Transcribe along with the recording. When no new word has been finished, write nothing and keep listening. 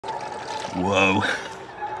Whoa,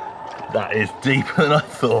 that is deeper than I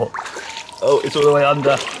thought. Oh, it's all the way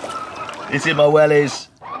under. It's in my wellies.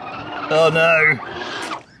 Oh no.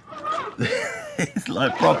 It's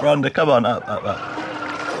like proper under. Come on, up, up, up.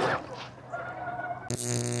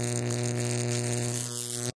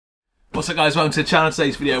 What's up guys, welcome to the channel.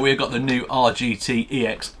 Today's video we've got the new RGT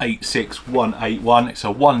EX86181. It's a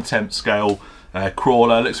 1/10 scale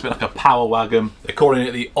crawler, looks a bit like a power wagon. They're calling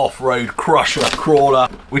it the off-road crusher crawler,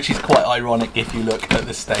 which is quite ironic if you look at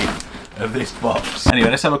the state of this box. Anyway,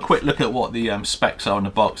 let's have a quick look at what the specs are on the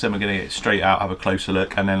box, then we're going to get it straight out, have a closer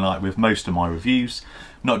look, and then like with most of my reviews,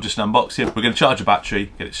 not just an unboxing, we're going to charge a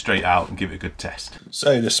battery, get it straight out and give it a good test.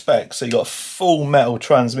 So the specs, so you got a full metal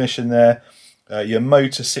transmission there. Your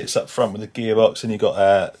motor sits up front with a gearbox, and you've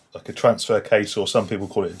got like a transfer case, or some people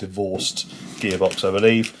call it a divorced gearbox, I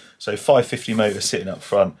believe. So 550 motor sitting up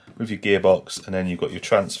front with your gearbox, and then you've got your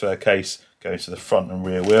transfer case going to the front and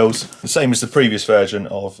rear wheels. The same as the previous version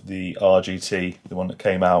of the RGT, the one that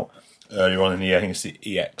came out earlier on in the year. I think it's the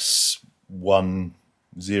EX100,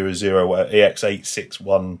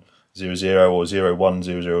 EX86181 or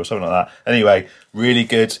 0100 or something like that. Anyway, really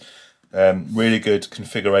good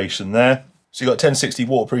configuration there. So you've got 1060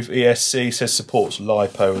 waterproof ESC, says supports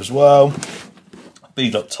LiPo as well.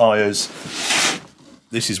 Beadlock tyres.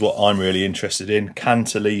 This is what I'm really interested in.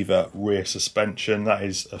 Cantilever rear suspension. That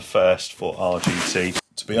is a first for RGT.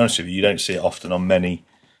 To be honest with you, you don't see it often on many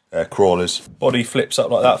crawlers. Body flips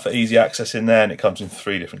up like that for easy access in there, and it comes in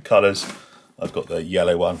 3 different colours. I've got the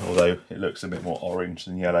yellow one, although it looks a bit more orange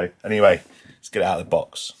than yellow. Anyway, let's get it out of the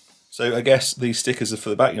box. So I guess these stickers are for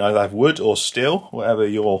the back. You know, they have wood or steel, whatever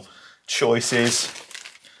your choice is.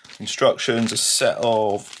 Instructions, a set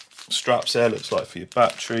of straps there, looks like for your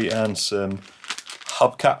battery, and some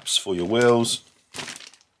hubcaps for your wheels.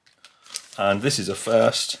 And this is a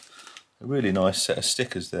first, a really nice set of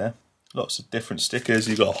stickers there. Lots of different stickers.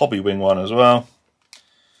 You've got a hobby wing one as well.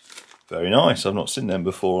 Very nice, I've not seen them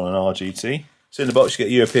before on an RGT. So in the box you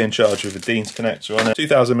get a European charger with a Dean's connector on it.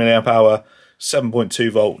 2000 milliamp hour, 7.2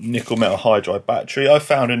 volt nickel metal hydride battery. I've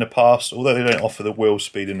found in the past, although they don't offer the wheel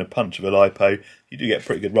speed and the punch of a LiPo, you do get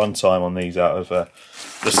pretty good run time on these out of the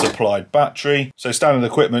supplied battery. So standard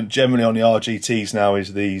equipment generally on the RGTs now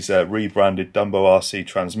is these rebranded DumboRC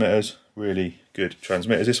transmitters. Really good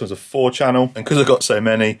transmitters. This one's a 4-channel, and because I've got so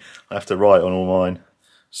many, I have to write on all mine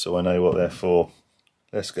so I know what they're for.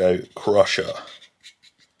 Let's go crusher.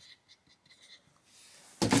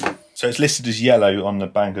 So it's listed as yellow on the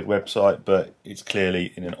Banggood website, but it's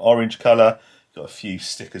clearly in an orange colour. Got a few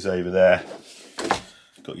stickers over there.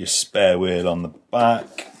 Got your spare wheel on the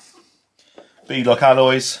back. Beadlock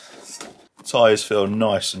alloys. Tyres feel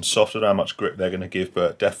nice and soft. I don't know how much grip they're going to give,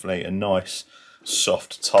 but definitely a nice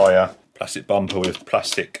soft tyre. Plastic bumper with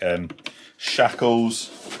plastic shackles.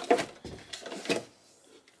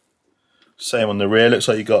 Same on the rear. Looks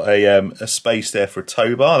like you've got a space there for a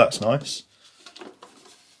tow bar. That's nice.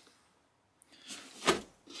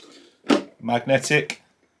 Magnetic,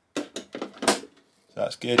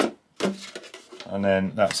 that's good, and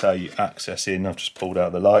then that's how you access in. I've just pulled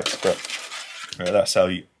out the lights, but that's how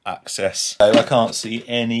you access. So I can't see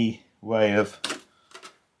any way of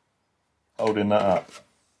holding that up.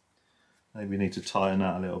 Maybe we need to tighten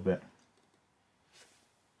that a little bit.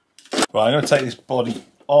 Right, I'm going to take this body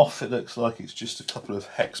off. It looks like it's just a couple of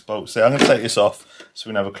hex bolts there. I'm going to take this off so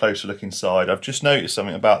we can have a closer look inside. I've just noticed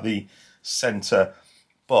something about the centre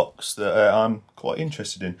box that I'm quite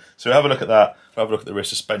interested in. So have a look at that, have a look at the rear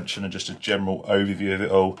suspension and just a general overview of it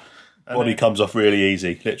all. And body comes off really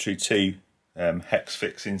easy, literally 2 hex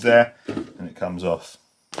fixings there and it comes off.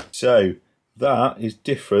 So that is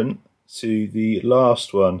different to the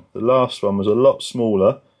last one. The last one was a lot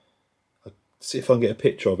smaller. I'll see if I can get a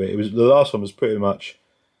picture of it. The last one was pretty much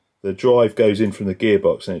the drive goes in from the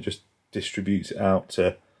gearbox and it just distributes it out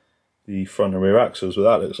to the front and rear axles. Well,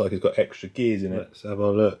 that looks like it's got extra gears in it. Let's have a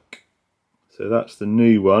look. So that's the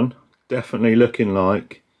new one. Definitely looking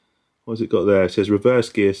like, what's it got there? It says reverse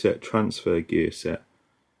gear set, transfer gear set.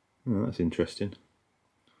 Oh, that's interesting.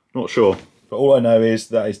 Not sure, but all I know is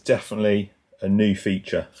that is definitely a new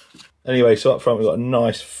feature. Anyway, so up front we've got a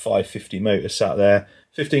nice 550 motor sat there,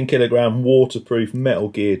 15 kilogram waterproof metal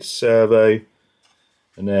geared servo,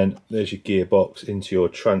 and then there's your gearbox into your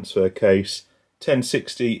transfer case.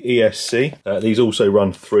 1060 ESC. These also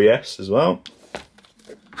run 3S as well.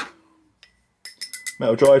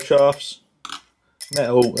 Metal drive shafts,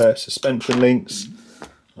 metal suspension links,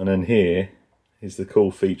 and then here is the cool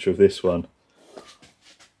feature of this one.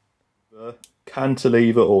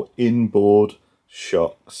 Cantilever or inboard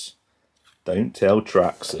shocks. Don't tell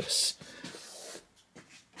Traxxas.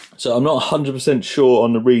 So I'm not 100% sure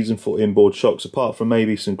on the reason for inboard shocks, apart from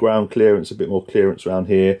maybe some ground clearance, a bit more clearance around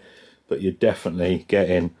here, but you're definitely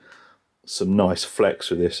getting some nice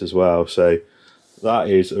flex with this as well. So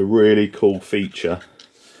that is a really cool feature,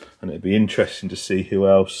 and it'd be interesting to see who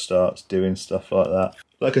else starts doing stuff like that.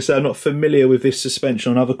 Like I said, I'm not familiar with this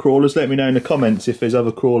suspension on other crawlers. Let me know in the comments if there's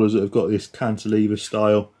other crawlers that have got this cantilever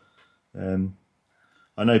style.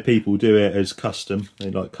 I know people do it as custom,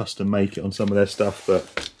 they like custom make it on some of their stuff,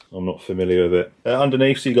 but I'm not familiar with it.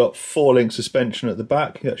 Underneath, so you got 4-link suspension at the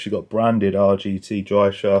back. You actually got branded RGT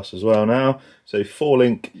drive shafts as well now. So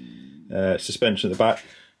 4-link suspension at the back.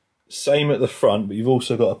 Same at the front, but you've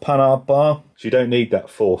also got a panhard bar. So you don't need that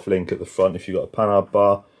 4th link at the front if you've got a panhard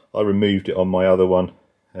bar. I removed it on my other one.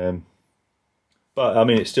 But I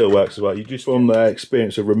mean, it still works as well. You just, from the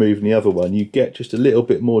experience of removing the other one, you get just a little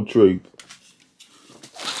bit more droop.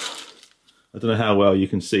 I don't know how well you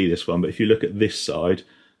can see this one, but if you look at this side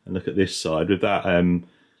and look at this side, with that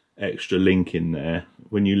extra link in there,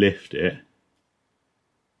 when you lift it,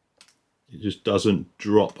 it just doesn't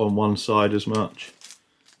drop on one side as much.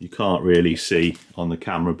 You can't really see on the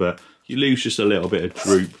camera, but you lose just a little bit of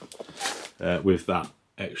droop with that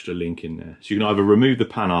extra link in there. So you can either remove the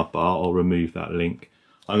panhard bar or remove that link.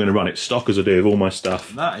 I'm going to run it stock as I do with all my stuff.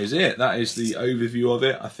 And that is it. That is the overview of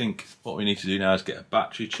it. I think what we need to do now is get a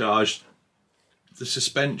battery charged. The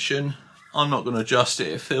suspension, I'm not going to adjust it.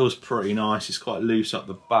 It feels pretty nice. It's quite loose up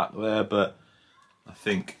the back there, but I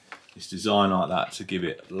think it's designed like that to give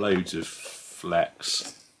it loads of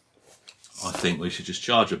flex. I think we should just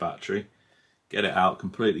charge a battery, get it out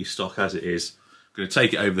completely stock as it is. I'm going to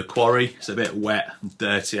take it over the quarry. It's a bit wet and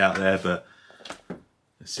dirty out there, but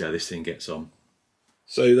let's see how this thing gets on.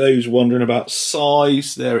 So those wondering about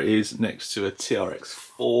size, there it is next to a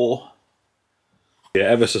TRX4. Yeah,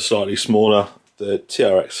 ever so slightly smaller. The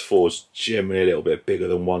TRX4 is generally a little bit bigger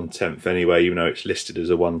than 1/10 anyway, even though it's listed as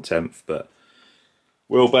a 1/10. But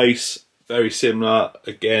wheelbase, very similar.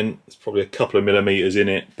 Again, there's probably a couple of millimeters in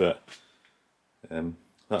it, but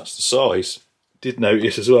that's the size. Did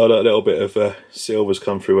notice as well that a little bit of silver's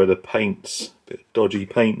come through where the paint's a bit of dodgy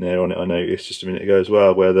paint there on it. I noticed just a minute ago as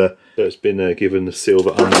well, where it's been given the silver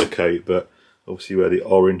undercoat, but obviously where the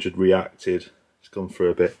orange had reacted, it's gone through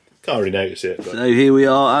a bit. Can't really notice it. But. So here we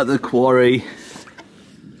are at the quarry.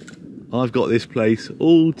 I've got this place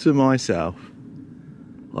all to myself.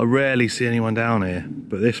 I rarely see anyone down here,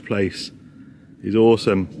 but this place is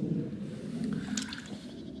awesome.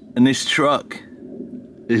 And this truck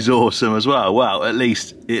is awesome as well. Well, at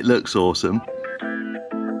least it looks awesome.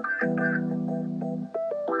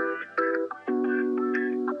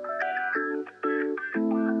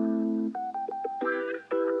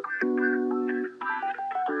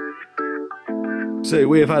 So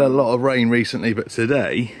we have had a lot of rain recently, but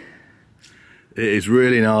today it is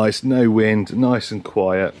really nice, no wind, nice and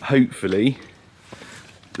quiet. Hopefully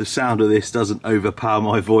the sound of this doesn't overpower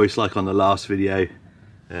my voice like on the last video.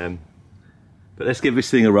 But let's give this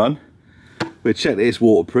thing a run. We'll check that it's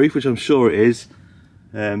waterproof, which I'm sure it is.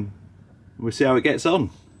 We'll see how it gets on.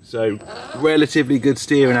 So relatively good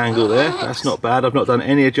steering angle there, that's not bad. I've not done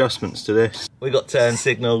any adjustments to this. We've got turn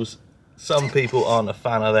signals. Some people aren't a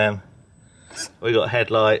fan of them. We've got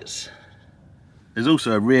headlights. There's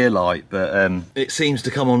also a rear light, but it seems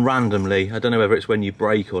to come on randomly. I don't know whether it's when you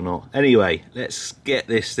brake or not. Anyway, let's get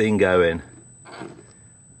this thing going.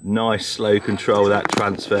 Nice slow control with that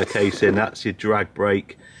transfer case in. That's your drag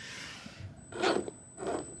brake.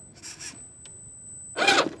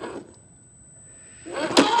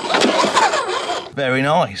 Very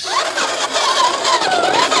nice.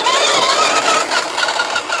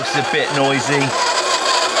 It's a bit noisy.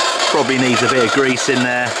 Probably needs a bit of grease in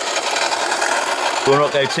there. We'll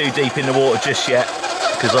not go too deep in the water just yet,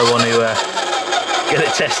 because I want to get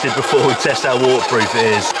it tested before we test how waterproof it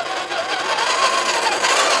is.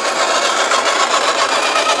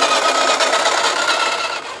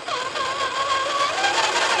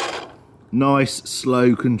 Nice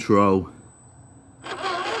slow control.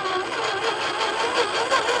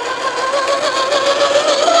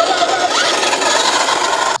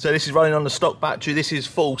 So this is running on the stock battery. This is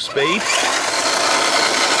full speed.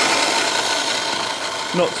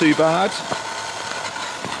 Not too bad.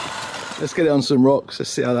 Let's get it on some rocks. Let's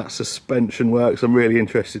see how that suspension works. I'm really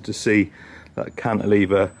interested to see that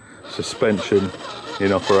cantilever suspension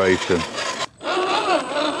in operation.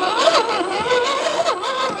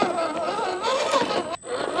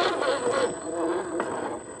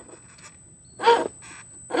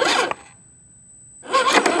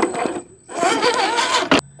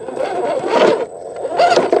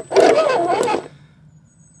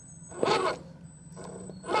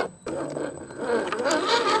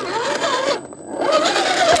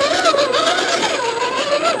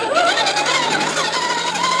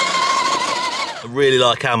 really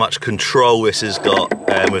like how much control this has got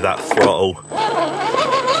with that throttle.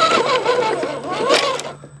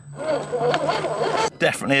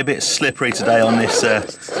 Definitely a bit slippery today on this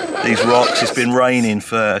these rocks. It's been raining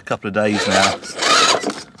for a couple of days now.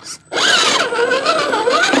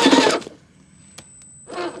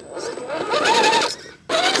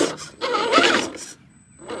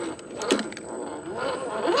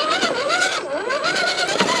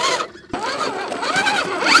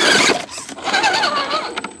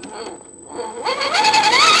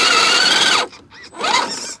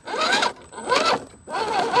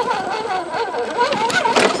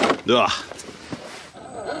 Ugh.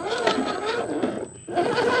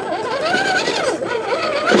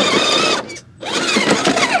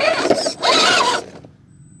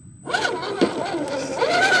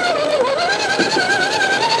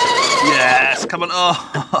 Yes, come on.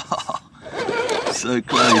 Oh, so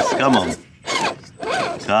close. Come on.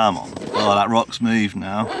 Come on. Oh, that rock's moved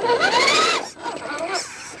now.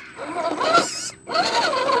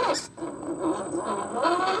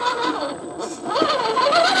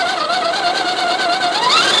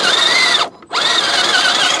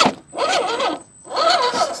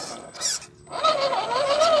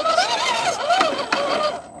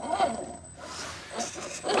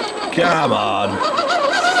 Come on.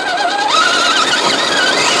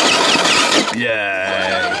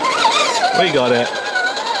 Yay. We got it.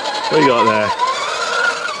 We got there.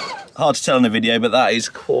 Hard to tell in the video, but that is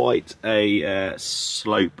quite a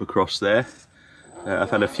slope across there. I've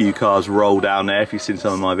had a few cars roll down there if you've seen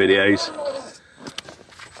some of my videos.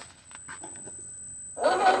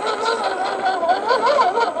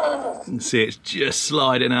 You can see it's just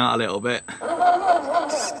sliding out a little bit.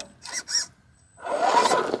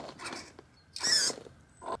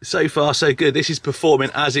 So far so good. This is performing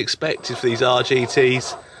as expected for these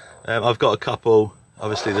RGTs. I've got a couple,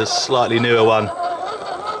 obviously the slightly newer one.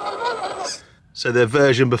 So the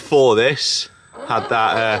version before this had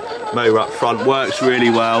that motor up front, works really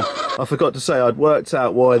well. I forgot to say I'd worked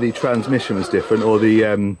out why the transmission was different, or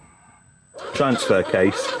the transfer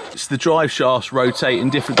case. It's the drive shafts rotate in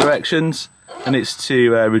different directions, and it's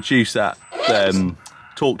to reduce that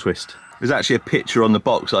torque twist. There's actually a picture on the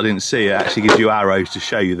box I didn't see. It actually gives you arrows to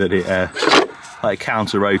show you that it like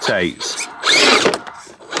counter rotates.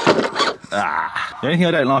 The only thing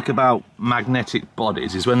I don't like about magnetic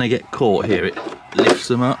bodies is when they get caught here, it lifts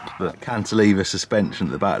them up. But cantilever suspension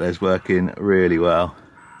at the back there's working really well.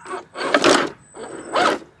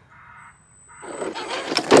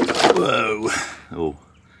 Whoa! Oh,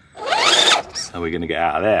 how are we going to get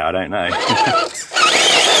out of there? I don't know.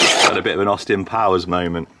 Had a bit of an Austin Powers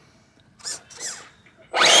moment.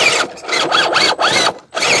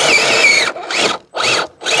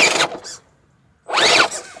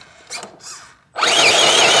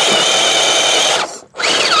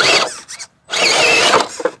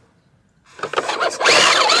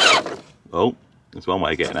 Oh, there's one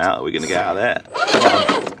way of getting out. Are we going to get out of there?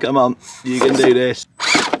 Come on, you can do this.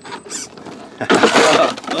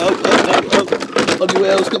 On your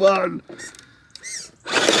wheels, come on.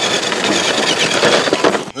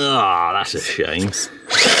 Ah, that's a shame.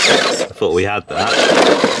 I thought we had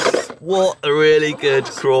that. What a really good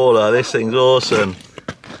crawler. This thing's awesome.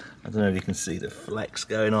 I don't know if you can see the flex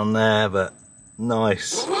going on there, but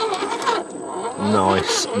nice.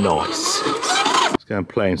 Nice, nice. Let's go and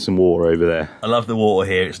play in some water over there. I love the water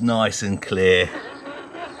here. It's nice and clear.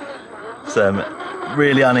 It's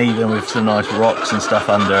really uneven with some nice rocks and stuff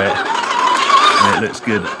under it. And it looks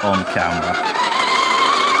good on camera.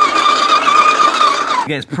 It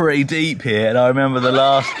gets pretty deep here, and I remember the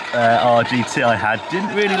last RGT I had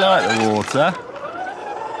didn't really like the water.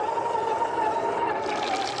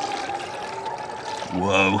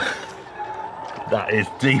 Whoa, that is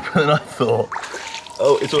deeper than I thought.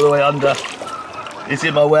 Oh, it's all the way under. It's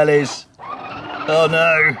in my wellies. Oh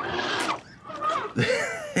no.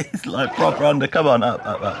 It's like proper under. Come on, up,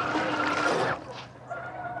 up, up.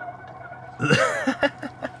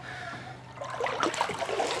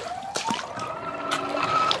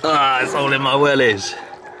 Ah, it's all in my wellies.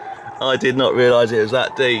 I did not realise it was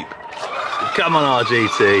that deep. Come on,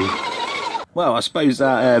 RGT. Well, I suppose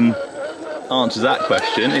that answers that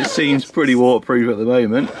question. It seems pretty waterproof at the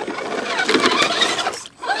moment.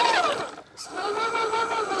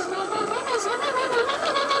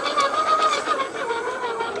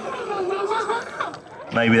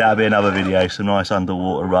 Maybe that'll be another video, some nice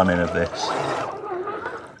underwater running of this.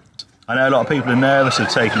 I know a lot of people are nervous of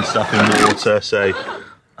taking stuff in water, so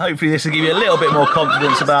hopefully this will give you a little bit more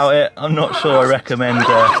confidence about it. I'm not sure I recommend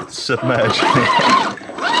submerging it.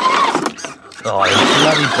 Oh,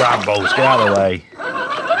 bloody brambles, get out of the way.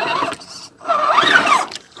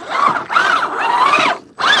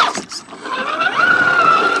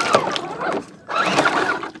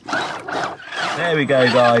 we go,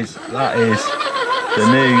 guys. That is the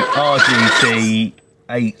new RGT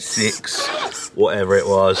EX86181 whatever it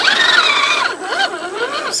was.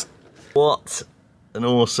 What an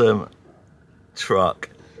awesome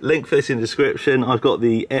truck. Link for this in the description. I've got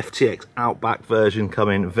the FTX Outback version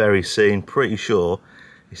coming very soon. Pretty sure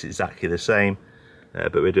it's exactly the same,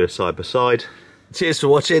 but we'll do a side by side. Cheers for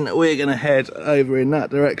watching. We're going to head over in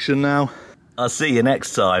that direction now. I'll see you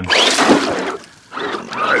next time.